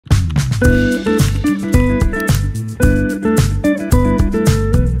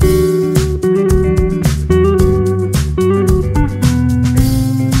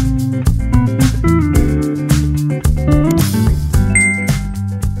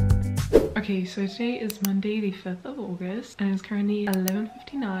Okay, so today is Monday the 5th of August and it's currently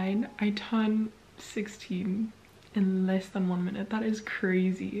 11:59. I turn 16 in less than 1 minute. That is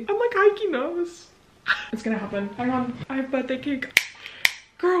crazy. I'm like hiking nose. It's gonna happen. Hang on. I have birthday cake.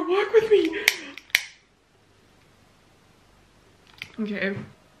 Girl, walk with me. Okay.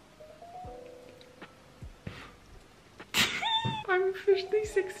 I'm officially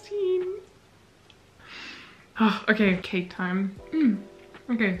 16. Oh, okay, cake time.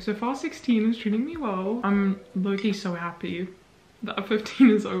 Okay, so far 16 is treating me well. I'm low-key so happy that 15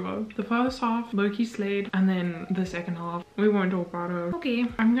 is over. The first half, low-key slayed, and then the second half, we won't talk about it. Okay,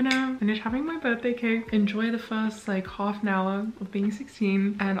 I'm gonna finish having my birthday cake, enjoy the first like half an hour of being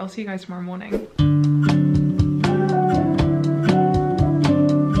 16, and I'll see you guys tomorrow morning.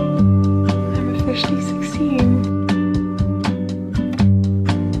 I'm officially 16.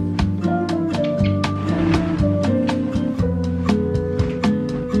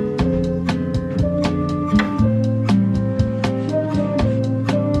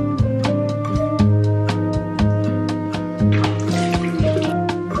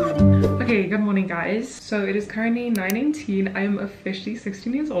 Good morning guys. So it is currently 9:18. I am officially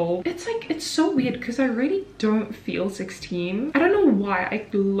 16 years old. It's so weird because I really don't feel 16. I don't know why. I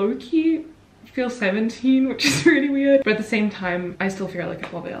low-key feel 17, which is really weird, but at the same time I still feel like a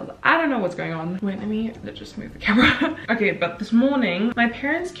 12-year-old. I don't know what's going on. Wait, let's just move the camera. Okay, but this morning my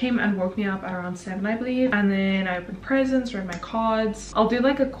parents came and woke me up at around 7, I believe, and then I opened presents, read my cards. I'll do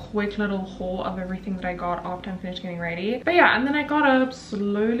like a quick little haul of everything that I got after I'm finished getting ready. But yeah, and then I got up,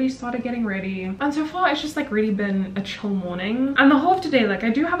 slowly started getting ready, and so far it's just like really been a chill morning. And the whole of today, like I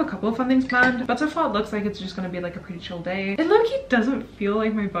do have a couple of fun things planned, but so far it looks like it's just gonna be like a pretty chill day. It low-key doesn't feel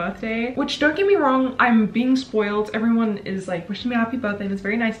like my birthday, which, don't get me wrong, I'm being spoiled. Everyone is like wishing me a happy birthday and it's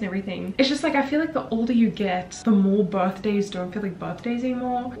very nice and everything. It's just like I feel like the older you get, the more birthdays don't feel like birthdays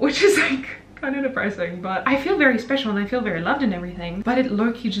anymore, which is like kind of depressing. But I feel very special and I feel very loved and everything, but it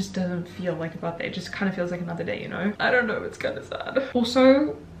low-key just doesn't feel like a birthday. It just kind of feels like another day, you know? I don't know, it's kind of sad.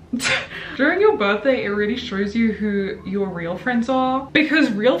 Also, during your birthday, it really shows you who your real friends are, because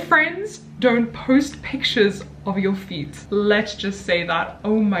real friends don't post pictures of your feet. Let's just say that.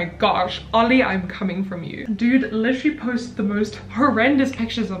 Oh my gosh, Ollie, I'm coming from you. Dude literally posted the most horrendous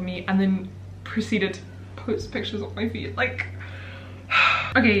pictures of me and then proceeded to post pictures of my feet. Like,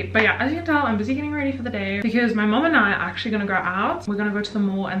 okay, but yeah, as you can tell, I'm busy getting ready for the day because my mom and I are actually gonna go out. We're gonna go to the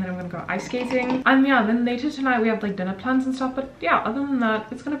mall and then I'm gonna go ice skating. And yeah, then later tonight we have like dinner plans and stuff. But yeah, other than that,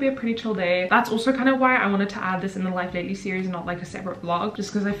 it's gonna be a pretty chill day. That's also kind of why I wanted to add this in the Life Lately series and not like a separate vlog,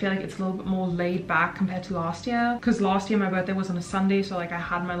 just because I feel like it's a little bit more laid back compared to last year. Because last year my birthday was on a Sunday, so like I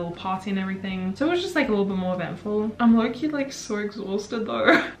had my little party and everything. So it was just like a little bit more eventful. I'm low-key like so exhausted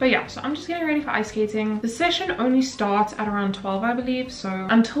though. But yeah, so I'm just getting ready for ice skating. The session only starts at around 12, I believe. So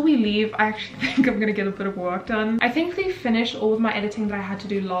until we leave, I actually think I'm gonna get a bit of work done. I think they finished all of my editing that I had to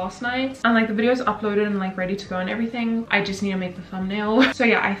do last night, and like the video's uploaded and like ready to go and everything. I just need to make the thumbnail. So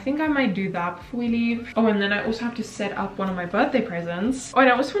yeah, I think I might do that before we leave. Oh, and then I also have to set up one of my birthday presents. Oh,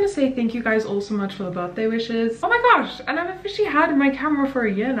 and I also want to say thank you guys all so much for the birthday wishes. Oh my gosh, and I've officially had my camera for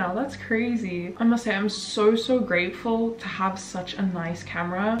a year now. That's crazy. I must say I'm so grateful to have such a nice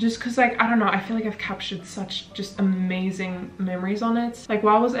camera, just because like I don't know, I feel like I've captured such just amazing memories on it. Like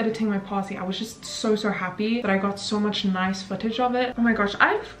while I was editing my party, I was just so happy that I got so much nice footage of it. Oh my gosh,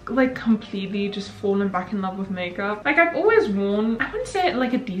 I've like completely just fallen back in love with makeup. Like I've always worn, I wouldn't say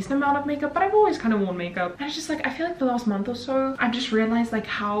like a decent amount of makeup, but I've always kind of worn makeup. And it's just like I feel like the last month or so I've just realized like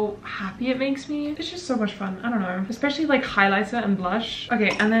how happy it makes me. It's just so much fun. I don't know, especially like highlighter and blush.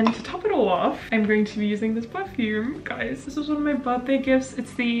 Okay, and then to top it all off, I'm going to be using this perfume. Guys, this was one of my birthday gifts.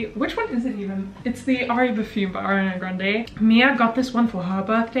 It's the, which one is it even? It's the Ari perfume by Ariana Grande. Mia got this one for her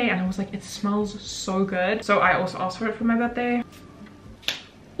birthday and I was like, it smells so good. So I also asked for it for my birthday.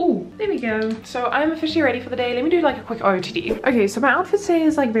 Oh, there we go. So I'm officially ready for the day. Let me do like a quick OOTD. Okay, so my outfit today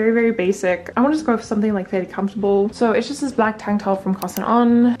is like very basic. I want to just go for something like fairly comfortable. So it's just this black tank top from Cotton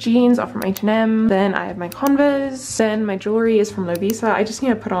On. Jeans are from H&M. Then I have my Converse. Then my jewelry is from Lovisa. I just need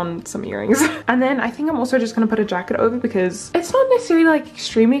to put on some earrings. And then I think I'm also just gonna put a jacket over because it's not necessarily like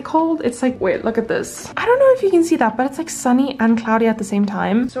extremely cold. It's like, wait, look at this. I don't know if you can see that, but it's like sunny and cloudy at the same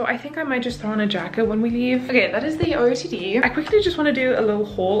time. So I think I might just throw on a jacket when we leave. Okay, that is the OOTD. I quickly just want to do a little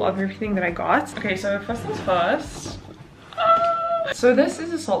haul of everything that I got. Okay, so first things first. So this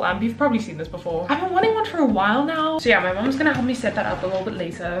is a salt lamp. You've probably seen this before. I've been wanting one for a while now. So yeah, my mom's gonna help me set that up a little bit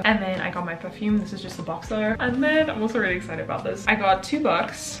later. And then I got my perfume. This is just the box though. And then I'm also really excited about this. I got 2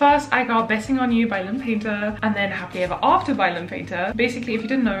 books. First, I got Betting on You by Lynn Painter, and then Happily Ever After by Lynn Painter. Basically, if you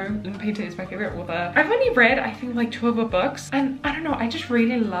didn't know, Lynn Painter is my favorite author. I've only read, I think, like 2 of her books, and I don't know, I just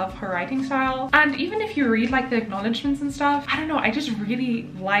really love her writing style. And even if you read like the acknowledgements and stuff, I don't know, I just really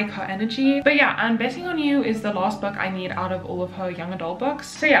like her energy. But yeah, and Betting on You is the last book I need out of all of her young adult books.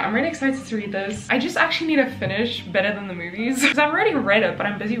 So yeah, I'm really excited to read this. I just actually need to finish Better Than the Movies because I've already read it, but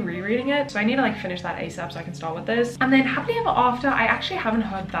I'm busy rereading it. So I need to like finish that ASAP so I can start with this. And then Happily Ever After, I actually haven't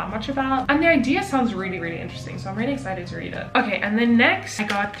heard that much about. And the idea sounds really, really interesting. So I'm really excited to read it. Okay, and then next, I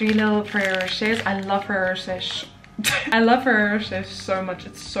got 3 little Ferrero Rochers. I love Ferrero Rochers. I love Ferrero Rocher so much.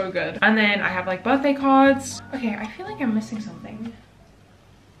 It's so good. And then I have like birthday cards. Okay, I feel like I'm missing something.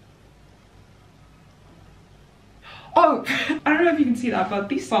 Oh, I don't know if you can see that, but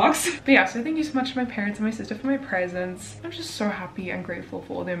these socks. But yeah, so thank you so much to my parents and my sister for my presents. I'm just so happy and grateful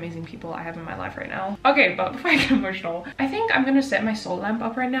for all the amazing people I have in my life right now. Okay, but before I get emotional, I think I'm gonna set my salt lamp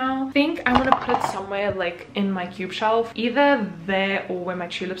up right now. I think I'm gonna put it somewhere like in my cube shelf, either there or where my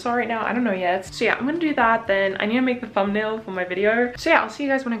tulips are right now. I don't know yet. So yeah, I'm gonna do that. Then I need to make the thumbnail for my video. So yeah, I'll see you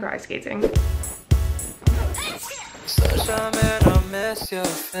guys when I go ice skating. Sunshine, man, I miss your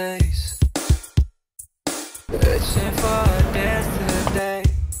face. Wishing for a dance today.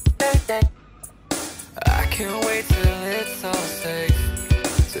 I can't wait till it's all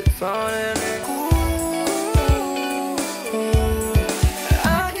safe. To fall in it.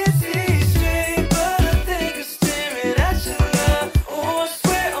 I can see you straight, but I think I'm staring at your love. Oh, I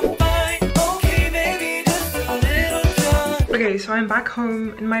swear I'm fine. Okay, maybe just a little drunk. Okay, so I'm back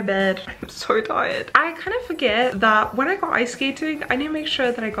home in my bed. I'm so tired. I kind of forget that when I go ice skating, I need to make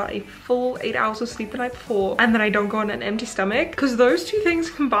sure that I got a full 8 hours of sleep the night before and that I don't go on an empty stomach, because those 2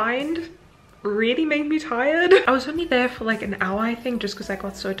 things combined really make me tired. I was only there for like an hour, I think, just because I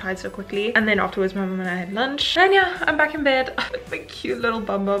got so tired so quickly. And then afterwards, my mom and I had lunch. And yeah, I'm back in bed with my cute little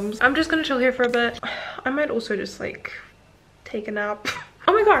bum bums. I'm just gonna chill here for a bit. I might also just like take a nap.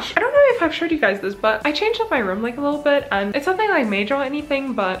 Oh my gosh, I don't know if I've showed you guys this, but I changed up my room like a little bit, and it's nothing like major or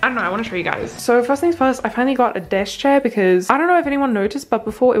anything, but I don't know, I want to show you guys. So first things first, I finally got a desk chair because I don't know if anyone noticed, but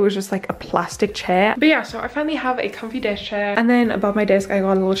before it was just like a plastic chair. But yeah, so I finally have a comfy desk chair, and then above my desk I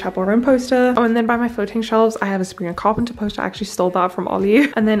got a little Chapel Roan poster. Oh, and then by my floating shelves I have a Springer Carpenter poster. I actually stole that from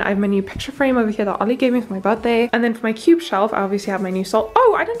Ollie. And then I have my new picture frame over here that Ollie gave me for my birthday. And then for my cube shelf, I obviously have my new salt.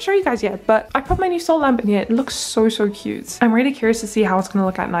 Oh, I didn't show you guys yet, but I put my new salt lamp in here. It looks so cute. I'm really curious to see how it's gonna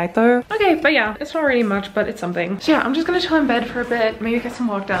look at night though. Okay, but yeah, it's not really much, but it's something. So yeah, I'm just gonna chill in bed for a bit, maybe get some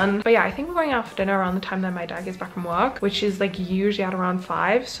work done. But yeah, I think we're going out for dinner around the time that my dad gets back from work, which is like usually at around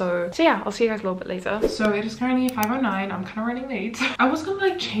 5. So yeah, I'll see you guys a little bit later. So it is currently 5:09. I'm kind of running late. I was gonna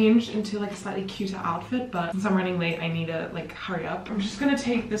like change into like a slightly cuter outfit, but since I'm running late, I need to like hurry up. I'm just gonna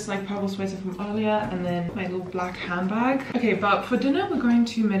take this like purple sweater from earlier and then my little black handbag. Okay, but for dinner, we're going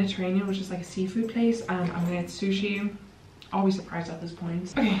to Mediterranean, which is like a seafood place, and I'm gonna get sushi. Always surprised at this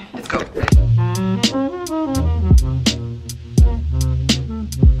point. Okay, let's go.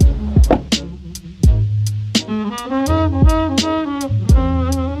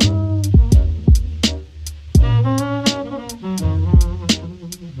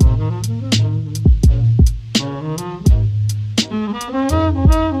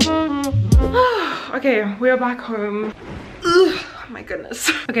 Okay, we are back home. Ugh. My goodness.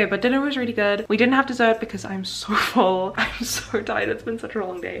 Okay, but dinner was really good. We didn't have dessert because I'm so full. I'm so tired. It's been such a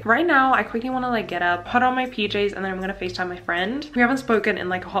long day. Right now, I quickly want to like get up, put on my PJs, and then I'm gonna FaceTime my friend. We haven't spoken in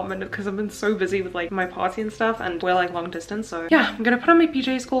like a hot minute because I've been so busy with like my party and stuff, and we're like long distance. So yeah, I'm gonna put on my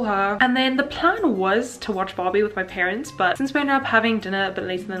PJs, call her. And then the plan was to watch Barbie with my parents, but since we ended up having dinner a bit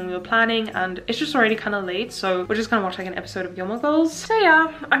later than we were planning, and it's just already kind of late, so we're just gonna watch like an episode of Gilmore Girls. So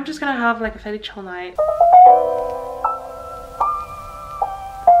yeah, I'm just gonna have like a fairly chill night.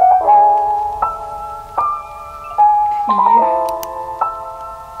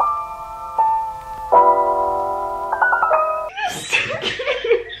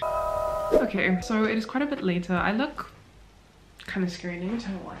 Okay, so it is quite a bit later. I look kind of scary. Let me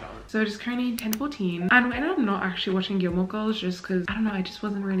tell you why. So it is currently 10:14, and we ended up not actually watching Gilmore Girls just because I don't know, I just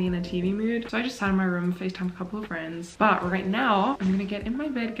wasn't really in a TV mood. So I just sat in my room, FaceTimed a couple of friends. But right now I'm gonna get in my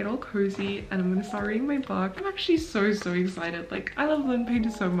bed, get all cozy, and I'm gonna start reading my book. I'm actually so excited. Like, I love Lynn Painter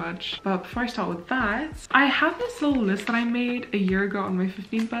so much. But before I start with that, I have this little list that I made a year ago on my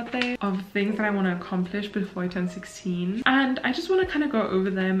 15th birthday of things that I want to accomplish before I turn 16, and I just want to kind of go over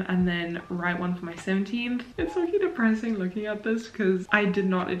them and then write one for my 17th. It's so depressing looking at this just because I did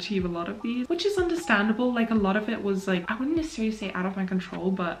not achieve a lot of these, which is understandable. Like a lot of it was like, I wouldn't necessarily say out of my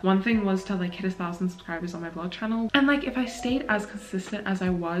control, but one thing was to like hit 1,000 subscribers on my vlog channel. And like if I stayed as consistent as I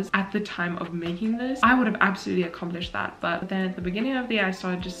was at the time of making this, I would have absolutely accomplished that. But then at the beginning of the year, I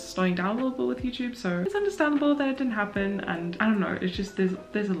started just slowing down a little bit with YouTube, so it's understandable that it didn't happen. And I don't know, it's just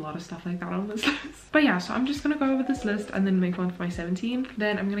there's a lot of stuff like that on this list. But yeah, so I'm just gonna go over this list and then make one for my 17th.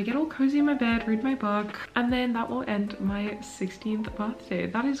 Then I'm gonna get all cozy in my bed, read my book, and then that will end my 16th birthday.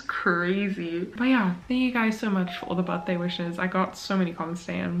 That is crazy. But yeah, thank you guys so much for all the birthday wishes. I got so many comments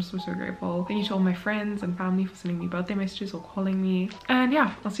today and I'm so grateful. Thank you to all my friends and family for sending me birthday messages or calling me. And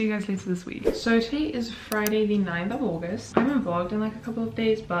yeah, I'll see you guys later this week. So today is Friday the 9th of August. I haven't vlogged in like a couple of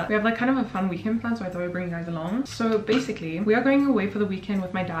days, but we have like kind of a fun weekend plan, so I thought I'd bring you guys along. So basically, we are going away for the weekend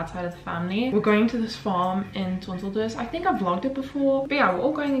with my dad's side of the family. We're going to this farm in Tonteldoos. I think I've vlogged it before, but yeah, we're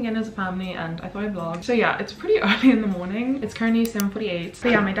all going again as a family and I thought I'd vlog. So yeah, it's pretty early in the morning. It's currently 7:48.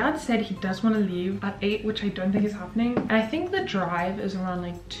 But yeah, my dad said he does want to leave at 8, which I don't think is happening. And I think the drive is around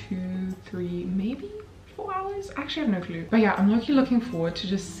like 2, 3, maybe 4 hours. Actually, I have no clue. But yeah, I'm looking forward to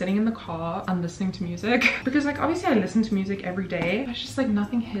just sitting in the car and listening to music, because like obviously I listen to music every day. It's just like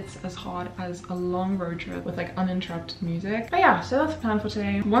nothing hits as hard as a long road trip with like uninterrupted music. But yeah, so that's the plan for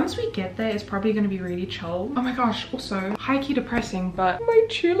today. Once we get there, it's probably going to be really chill. Oh my gosh, also high-key depressing, but my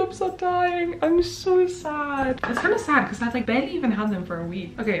tulips are dying. I'm so sad. It's kind of sad because I've like barely even had them for a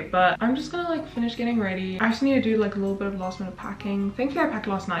week. Okay, but I'm just gonna like finish getting ready. I just need to do like a little bit of last minute packing. Thankfully I packed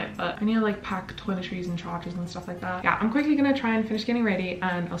last night, but I need to like pack toiletries and chargers and stuff like that. Yeah, I'm quickly gonna try and finish getting ready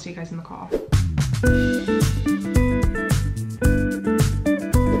and I'll see you guys in the car.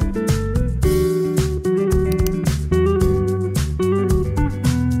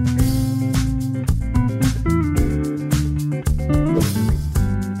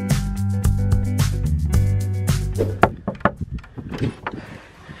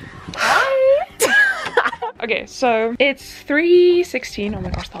 Okay, so it's 3:16. Oh my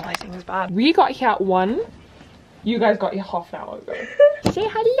gosh, the lighting is bad. We got here at 1. You guys got here half an hour ago. Say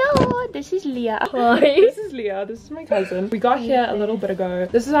hello. This is Leah. Hi. This is Leah. This is my cousin. We got here a little bit ago.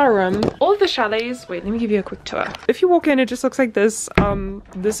 This is our room. All of the chalets. Wait, let me give you a quick tour. If you walk in, it just looks like this.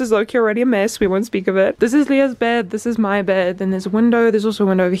 This is low-key already a mess. We won't speak of it. This is Leah's bed. This is my bed. Then there's a window. There's also a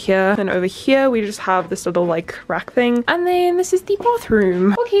window over here. And over here, we just have this little like rack thing. And then this is the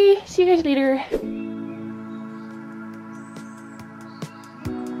bathroom. Okay, see you guys later.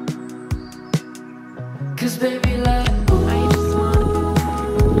 Cause baby, like, I just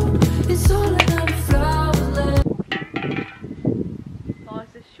want it's all about the flowers. Oh,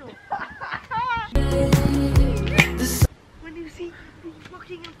 it's a short. When you see me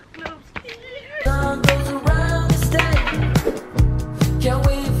walking in the clubs. The sun goes around the state. Can't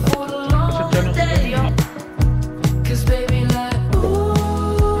wait for the long day. Cause baby, like, ooh,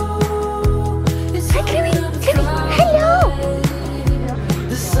 it's all about the flowers. Hello.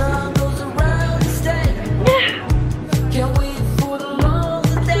 The sun goes around the state. Can't wait for the long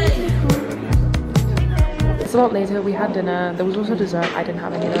day. It's a lot later. We had dinner. There was also dessert. I didn't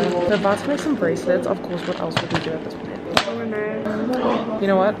have any though. We're about to make some bracelets. Of course, what else would we do at this point? Oh no. You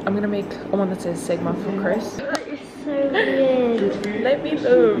know what? I'm gonna make one that says Sigma for Chris. That is so weird. Let me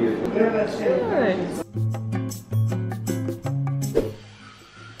move. Nice.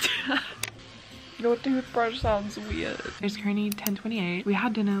 Your toothbrush sounds weird. It's currently 10:28. We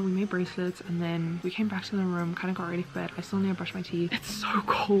had dinner, we made bracelets, and then we came back to the room, kind of got ready for bed. I still need to brush my teeth. It's so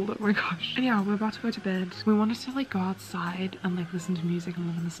cold, oh my gosh. And yeah, we're about to go to bed. We wanted to like go outside and like listen to music and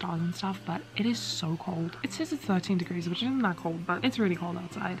look at the stars and stuff, but it is so cold. It says it's 13 degrees, which isn't that cold, but it's really cold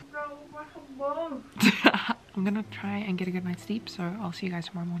outside. I'm gonna try and get a good night's sleep, so I'll see you guys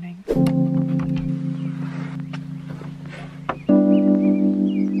tomorrow morning.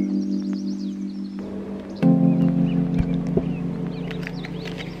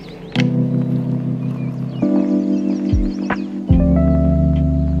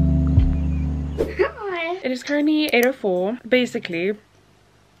 It is currently 8:04. Basically,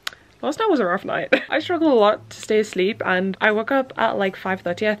 last night was a rough night. I struggled a lot to stay asleep and I woke up at like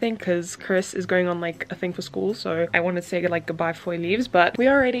 5:30 I think, because Chris is going on like a thing for school, so I wanted to say like goodbye before he leaves. But we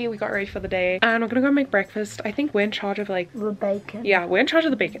are ready, we got ready for the day and we're gonna go make breakfast. I think we're in charge of like The bacon. yeah, we're in charge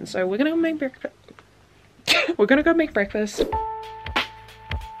of the bacon, so we're gonna go make breakfast. We're gonna go make breakfast.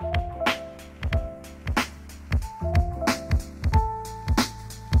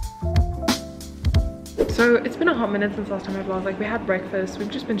 So it's been a hot minute since last time I vlogged. Like we had breakfast,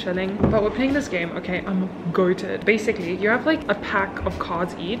 we've just been chilling, but we're playing this game. Okay, I'm goated. Basically, you have like a pack of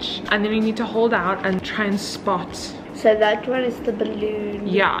cards each and then you need to hold out and try and spot. So that one is the balloon.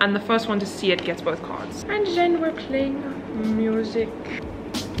 Yeah, and the first one to see it gets both cards. And then we're playing Music.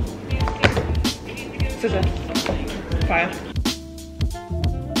 Scissor. Fire.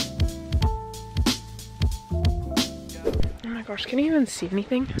 Oh my gosh, can you even see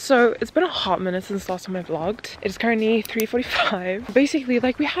anything? So it's been a hot minute since last time I vlogged. It is currently 3:45. Basically,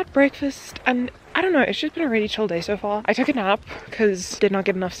 like, we had breakfast and I don't know, it's just been a really chill day so far. I took a nap because did not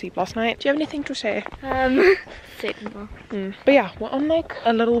get enough sleep last night. Do you have anything to say? But yeah, we're on like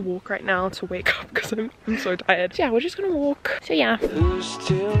a little walk right now to wake up because I'm so tired. So yeah, we're just gonna walk. So yeah. Who's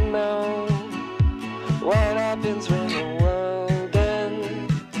to know what happens when the world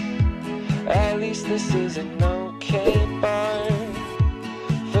ends? At least this is an okay bar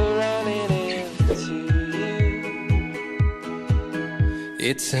for running into you.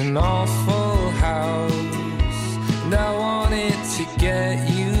 It's an awful house, and I wanted to get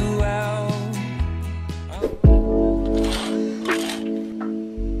you out.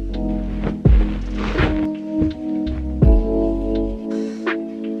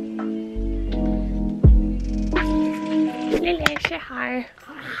 Say hi.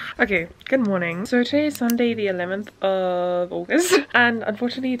 Okay, good morning. So today is Sunday the 11th of August and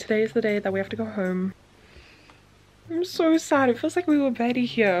unfortunately today is the day that we have to go home. I'm so sad. It feels like we were barely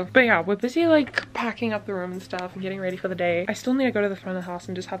here. But yeah, we're busy like packing up the room and stuff and getting ready for the day. I still need to go to the front of the house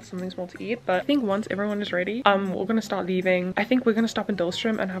and just have something small to eat. But I think once everyone is ready, we're gonna start leaving. I think we're gonna stop in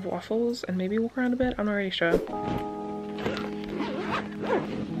Dillstrom and have waffles and maybe walk around a bit. I'm not really sure.